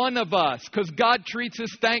every one of us, because God treats us,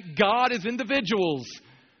 thank God, as individuals.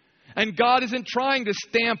 And God isn't trying to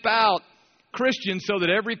stamp out Christians so that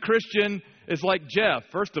every Christian is like Jeff.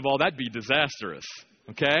 First of all, that'd be disastrous,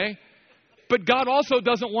 okay? But God also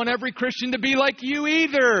doesn't want every Christian to be like you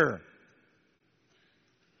either.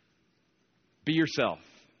 Be yourself.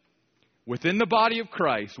 Within the body of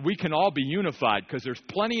Christ, we can all be unified because there's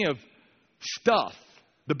plenty of stuff,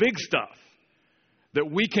 the big stuff, that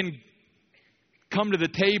we can come to the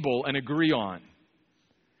table and agree on.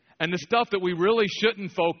 And the stuff that we really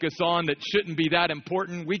shouldn't focus on, that shouldn't be that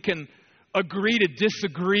important, we can agree to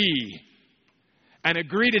disagree. And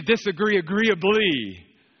agree to disagree agreeably,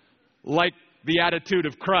 like the attitude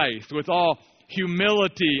of Christ, with all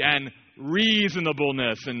humility and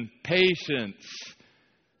reasonableness and patience.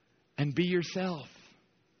 And be yourself.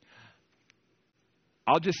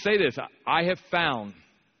 I'll just say this. I have found,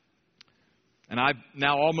 and I've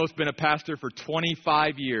now almost been a pastor for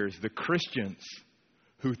 25 years, the Christians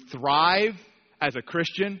who thrive as a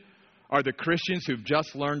Christian are the Christians who've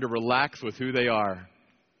just learned to relax with who they are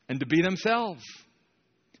and to be themselves.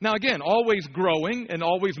 Now again, always growing and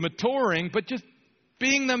always maturing, but just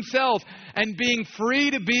being themselves and being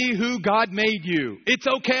free to be who God made you. It's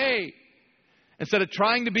okay. Instead of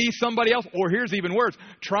trying to be somebody else, or here's even worse,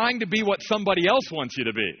 trying to be what somebody else wants you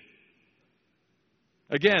to be.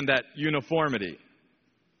 Again, that uniformity.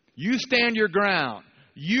 You stand your ground.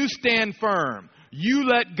 You stand firm. You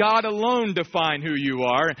let God alone define who you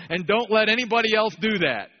are, and don't let anybody else do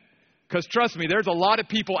that. Because trust me, there's a lot of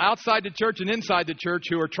people outside the church and inside the church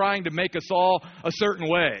who are trying to make us all a certain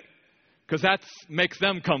way. because that makes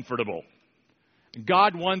them comfortable.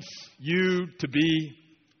 God wants you to be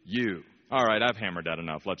you. All right, I've hammered that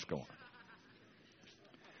enough. Let's go on.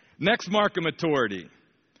 Next mark of maturity.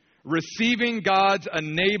 Receiving God's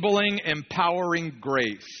enabling, empowering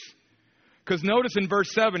grace. Because notice in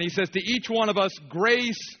verse 7, he says, to each one of us,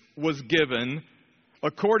 grace was given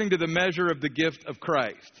according to the measure of the gift of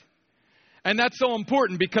Christ. And that's so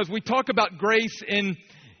important because we talk about grace in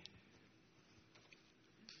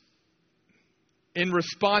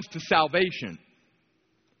response to salvation.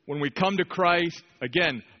 When we come to Christ,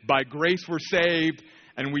 again, by grace we're saved,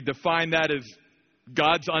 and we define that as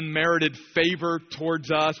God's unmerited favor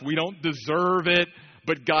towards us. We don't deserve it,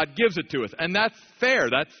 but God gives it to us. And that's fair.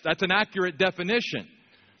 That's an accurate definition.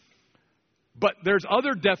 But there's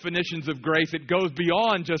other definitions of grace that goes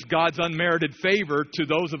beyond just God's unmerited favor to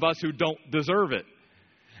those of us who don't deserve it.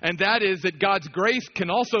 And that is that God's grace can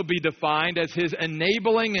also be defined as His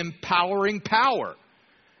enabling, empowering power.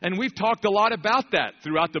 And we've talked a lot about that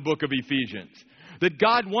throughout the book of Ephesians. That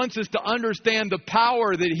God wants us to understand the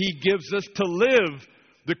power that He gives us to live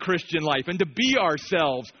the Christian life and to be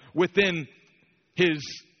ourselves within His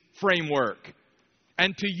framework.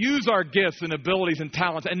 And to use our gifts and abilities and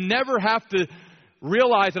talents and never have to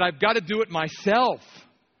realize that I've got to do it myself.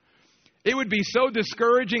 It would be so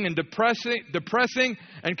discouraging and depressing.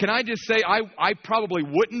 And can I just say, I probably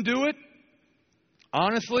wouldn't do it,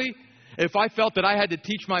 honestly, if I felt that I had to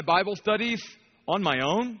teach my Bible studies on my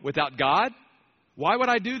own without God. Why would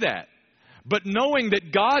I do that? But knowing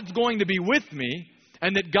that God's going to be with me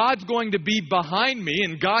and that God's going to be behind me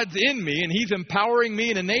and God's in me and He's empowering me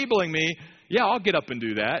and enabling me, yeah, I'll get up and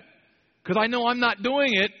do that because I know I'm not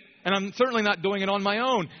doing it and I'm certainly not doing it on my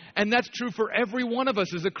own. And that's true for every one of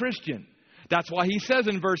us as a Christian. That's why he says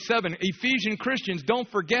in verse 7, Ephesian Christians, don't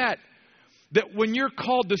forget that when you're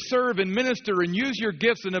called to serve and minister and use your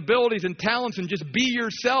gifts and abilities and talents and just be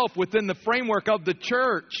yourself within the framework of the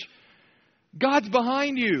church, God's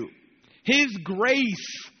behind you. His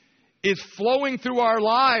grace is flowing through our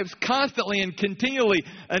lives constantly and continually,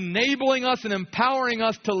 enabling us and empowering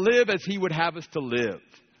us to live as He would have us to live.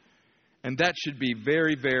 And that should be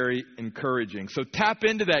very, very encouraging. So tap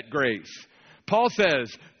into that grace. Paul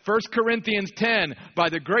says, 1 Corinthians 10, by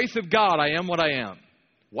the grace of God, I am what I am.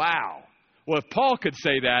 Wow. Well, if Paul could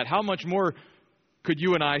say that, how much more could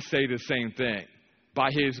you and I say the same thing? By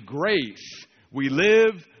His grace, we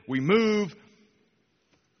live, we move,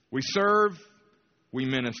 we serve, we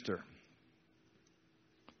minister.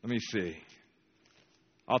 Let me see.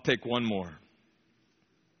 I'll take one more.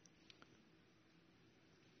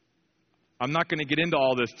 I'm not going to get into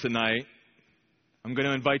all this tonight. I'm going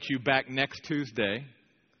to invite you back next Tuesday.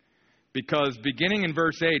 Because beginning in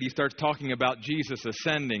verse 8, he starts talking about Jesus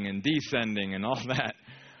ascending and descending and all that.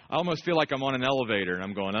 I almost feel like I'm on an elevator and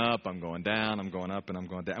I'm going up, I'm going down, I'm going up, and I'm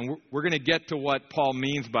going down. And we're going to get to what Paul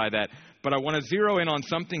means by that. But I want to zero in on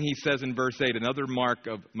something he says in verse 8, another mark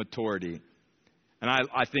of maturity. And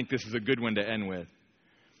I think this is a good one to end with.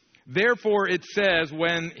 Therefore, it says,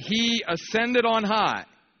 when He ascended on high,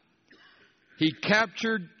 He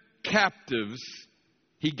captured captives,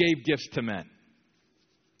 He gave gifts to men.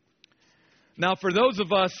 Now, for those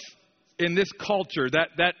of us in this culture,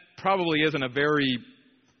 that probably isn't a very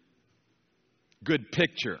good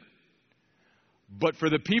picture. But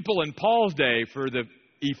for the people in Paul's day, for the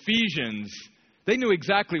Ephesians, they knew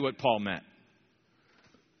exactly what Paul meant.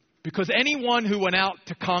 Because anyone who went out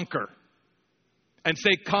to conquer, and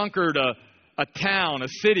say conquered a town, a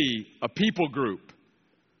city, a people group,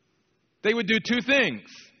 they would do two things.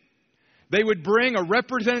 They would bring a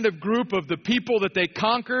representative group of the people that they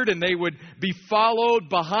conquered, and they would be followed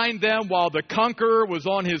behind them while the conqueror was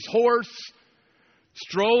on his horse,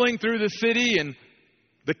 strolling through the city, and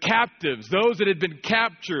the captives, those that had been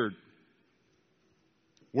captured,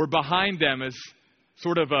 were behind them as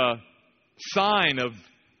sort of a sign of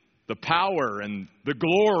the power and the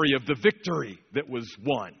glory of the victory that was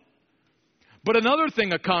won. But another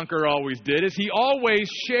thing a conqueror always did is he always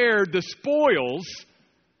shared the spoils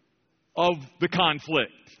of the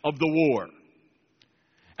conflict, of the war.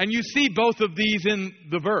 And you see both of these in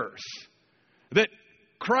the verse. That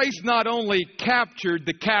Christ not only captured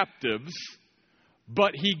the captives,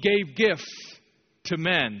 but He gave gifts to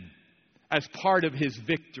men as part of His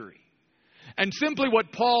victory. And simply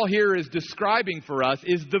what Paul here is describing for us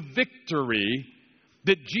is the victory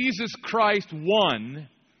that Jesus Christ won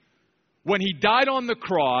when He died on the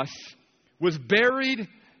cross, was buried,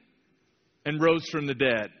 and rose from the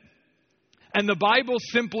dead. And the Bible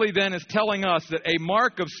simply then is telling us that a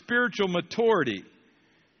mark of spiritual maturity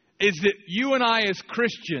is that you and I as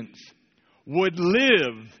Christians would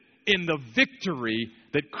live in the victory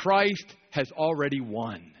that Christ has already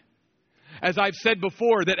won. As I've said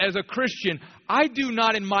before, that as a Christian, I do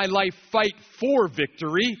not in my life fight for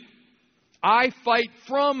victory. I fight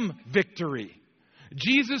from victory.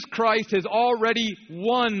 Jesus Christ has already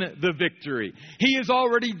won the victory. He has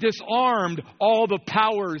already disarmed all the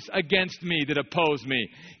powers against me that oppose me.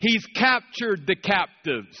 He's captured the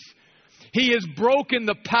captives. He has broken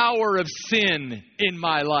the power of sin in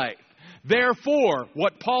my life. Therefore,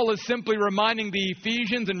 what Paul is simply reminding the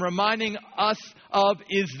Ephesians and reminding us of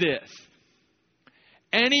is this.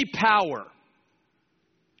 Any power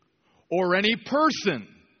or any person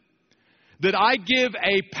that I give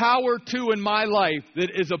a power to in my life that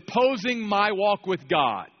is opposing my walk with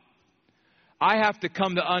God, I have to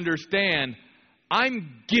come to understand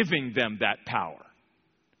I'm giving them that power.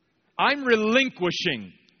 I'm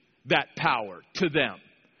relinquishing that power to them.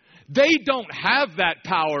 They don't have that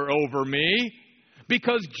power over me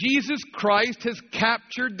because Jesus Christ has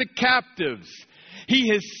captured the captives. He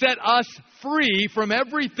has set us free from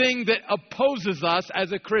everything that opposes us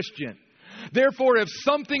as a Christian. Therefore, if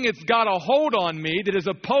something has got a hold on me that is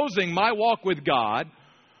opposing my walk with God,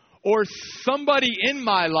 or somebody in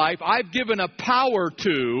my life I've given a power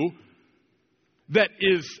to that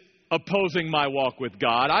is opposing my walk with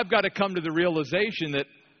God, I've got to come to the realization that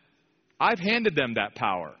I've handed them that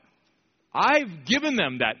power. I've given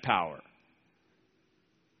them that power.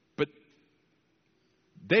 But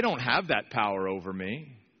they don't have that power over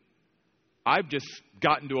me. I've just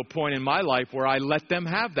gotten to a point in my life where I let them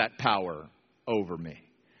have that power over me.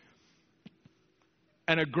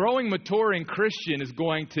 And a growing, maturing Christian is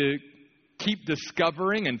going to keep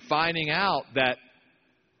discovering and finding out that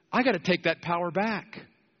I got to take that power back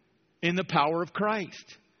in the power of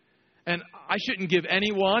Christ. And I shouldn't give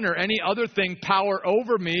anyone or any other thing power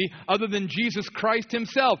over me other than Jesus Christ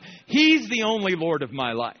himself. He's the only Lord of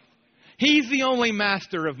my life. He's the only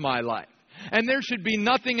master of my life. And there should be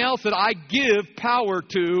nothing else that I give power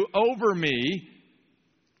to over me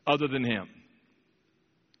other than him.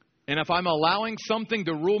 And if I'm allowing something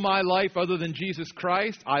to rule my life other than Jesus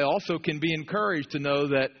Christ, I also can be encouraged to know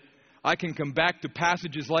that I can come back to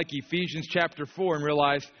passages like Ephesians chapter 4 and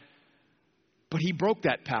realize, but he broke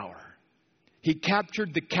that power. He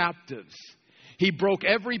captured the captives. He broke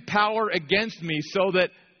every power against me so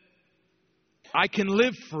that I can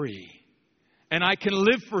live free. And I can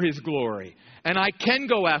live for his glory. And I can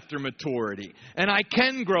go after maturity. And I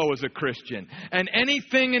can grow as a Christian. And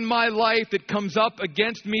anything in my life that comes up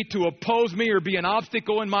against me to oppose me or be an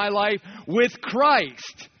obstacle in my life, with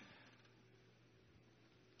Christ,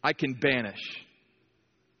 I can banish.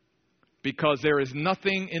 Because there is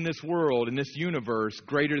nothing in this world, in this universe,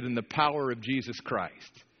 greater than the power of Jesus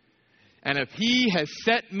Christ. And if he has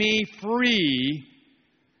set me free,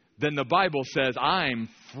 then the Bible says I'm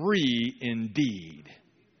free indeed.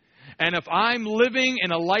 And if I'm living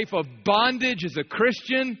in a life of bondage as a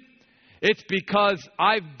Christian, it's because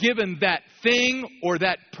I've given that thing or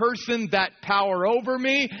that person that power over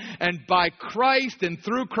me. And by Christ and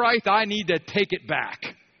through Christ, I need to take it back.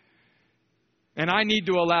 And I need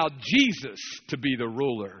to allow Jesus to be the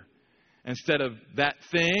ruler instead of that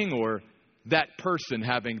thing or that person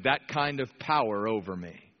having that kind of power over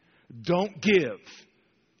me. Don't give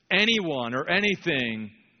anyone or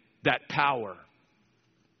anything that power.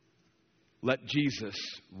 Let Jesus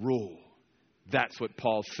rule. That's what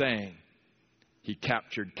Paul's saying. He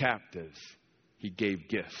captured captives. He gave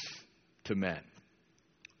gifts to men.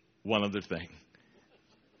 One other thing.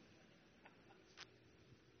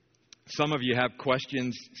 Some of you have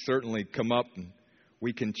questions. Certainly come up and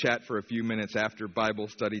we can chat for a few minutes after Bible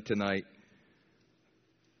study tonight.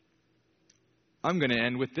 I'm going to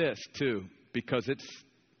end with this too, because it's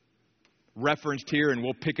referenced here and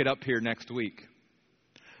we'll pick it up here next week.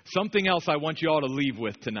 Something else I want you all to leave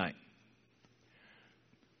with tonight.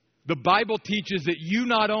 The Bible teaches that you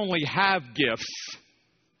not only have gifts,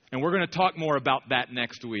 and we're going to talk more about that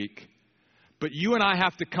next week, but you and I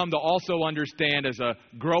have to come to also understand as a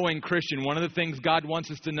growing Christian, one of the things God wants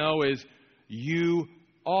us to know is you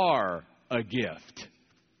are a gift.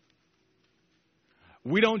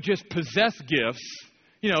 We don't just possess gifts,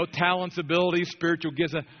 talents, abilities, spiritual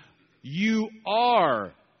gifts. You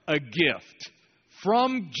are a gift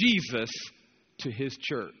from Jesus to his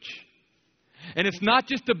church. And it's not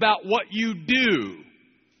just about what you do.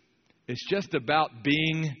 It's just about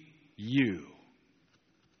being you.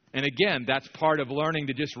 And again, that's part of learning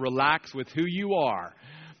to just relax with who you are.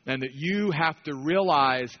 And that you have to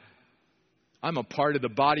realize, I'm a part of the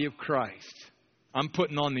body of Christ. I'm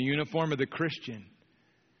putting on the uniform of the Christian.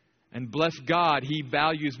 And bless God, he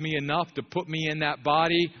values me enough to put me in that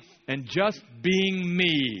body. And just being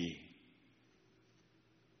me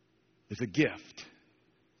is a gift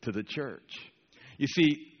to the church. You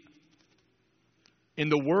see, in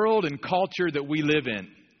the world and culture that we live in,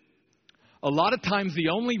 a lot of times the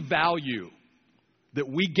only value that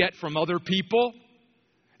we get from other people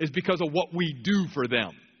is because of what we do for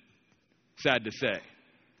them. Sad to say.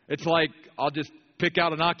 It's like, I'll just pick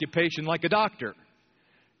out an occupation like a doctor.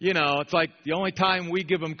 You know, it's like the only time we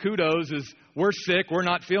give them kudos is we're sick, we're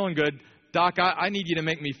not feeling good. Doc, I need you to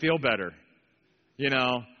make me feel better. You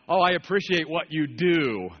know, oh, I appreciate what you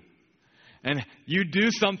do. And you do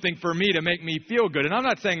something for me to make me feel good. And I'm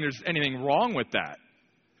not saying there's anything wrong with that.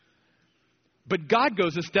 But God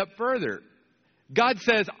goes a step further. God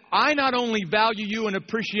says, I not only value you and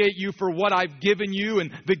appreciate you for what I've given you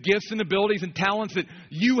and the gifts and abilities and talents that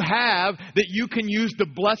you have that you can use to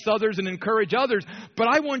bless others and encourage others, but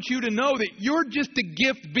I want you to know that you're just a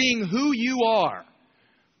gift being who you are.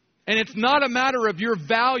 And it's not a matter of your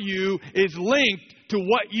value is linked to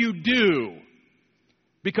what you do.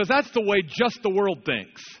 Because that's the way just the world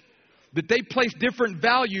thinks. That they place different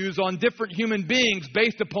values on different human beings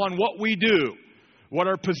based upon what we do. What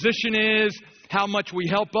our position is, how much we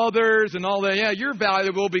help others, and all that. Yeah, you're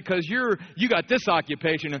valuable because you got this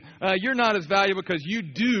occupation. You're not as valuable because you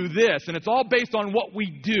do this. And it's all based on what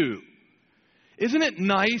we do. Isn't it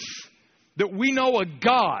nice that we know a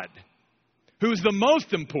God who's the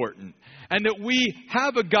most important, and that we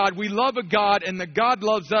have a God, we love a God, and that God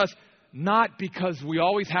loves us, not because we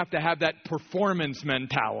always have to have that performance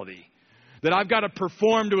mentality. That I've got to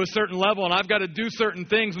perform to a certain level and I've got to do certain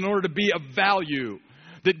things in order to be of value.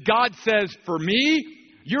 That God says, for me,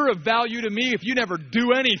 you're of value to me if you never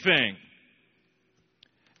do anything.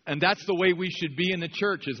 And that's the way we should be in the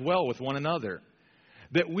church as well with one another.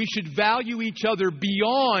 That we should value each other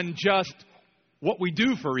beyond just what we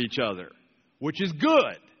do for each other, which is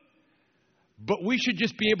good. But we should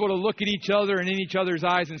just be able to look at each other and in each other's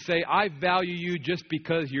eyes and say, I value you just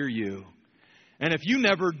because you're you. And if you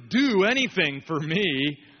never do anything for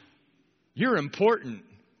me, you're important.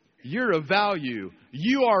 You're of value.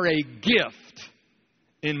 You are a gift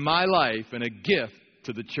in my life and a gift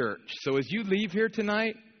to the church. So as you leave here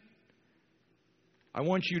tonight, I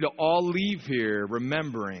want you to all leave here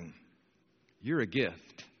remembering you're a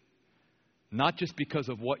gift. Not just because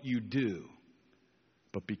of what you do,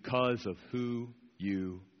 but because of who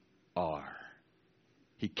you are.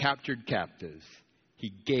 He captured captives.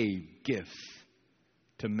 He gave gifts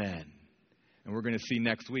to men. And we're going to see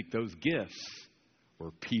next week those gifts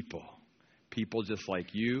were people. People just like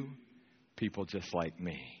you, people just like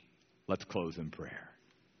me. Let's close in prayer.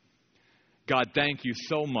 God, thank you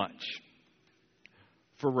so much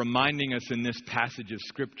for reminding us in this passage of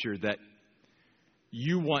Scripture that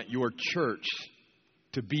you want your church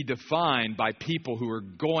to be defined by people who are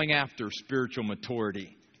going after spiritual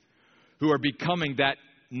maturity, who are becoming that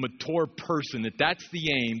mature person, that's the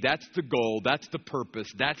aim, that's the goal, that's the purpose,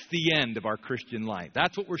 that's the end of our Christian life.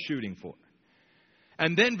 That's what we're shooting for.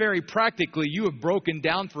 And then very practically, you have broken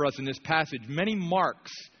down for us in this passage many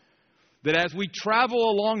marks that as we travel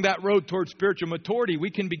along that road towards spiritual maturity, we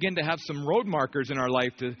can begin to have some road markers in our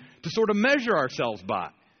life to sort of measure ourselves by.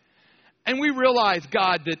 And we realize,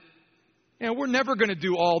 God, that we're never going to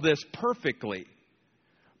do all this perfectly.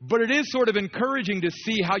 But it is sort of encouraging to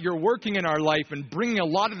see how you're working in our life and bringing a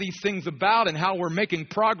lot of these things about and how we're making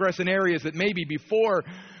progress in areas that maybe before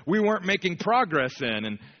we weren't making progress in.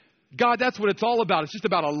 And God, that's what it's all about. It's just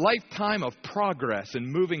about a lifetime of progress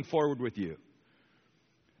and moving forward with you.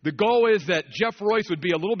 The goal is that Jeff Royce would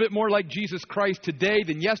be a little bit more like Jesus Christ today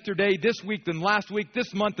than yesterday, this week than last week,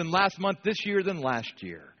 this month than last month, this year than last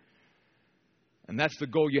year. And that's the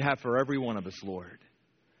goal you have for every one of us, Lord.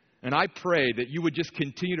 And I pray that you would just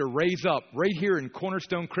continue to raise up right here in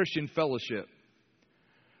Cornerstone Christian Fellowship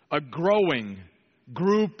a growing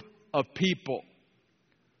group of people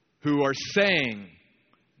who are saying,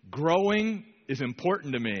 growing is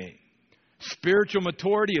important to me. Spiritual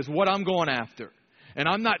maturity is what I'm going after. And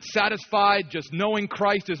I'm not satisfied just knowing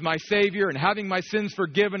Christ as my Savior and having my sins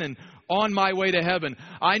forgiven and on my way to heaven.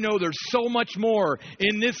 I know there's so much more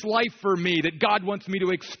in this life for me that God wants me to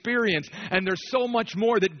experience. And there's so much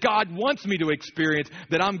more that God wants me to experience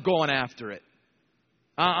that I'm going after it.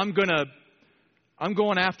 I'm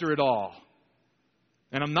going after it all.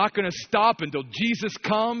 And I'm not going to stop until Jesus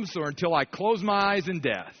comes or until I close my eyes in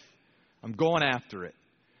death. I'm going after it.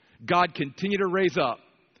 God, continue to raise up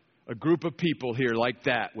a group of people here like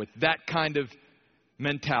that, with that kind of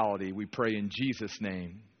mentality, we pray in Jesus'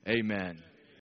 name. Amen.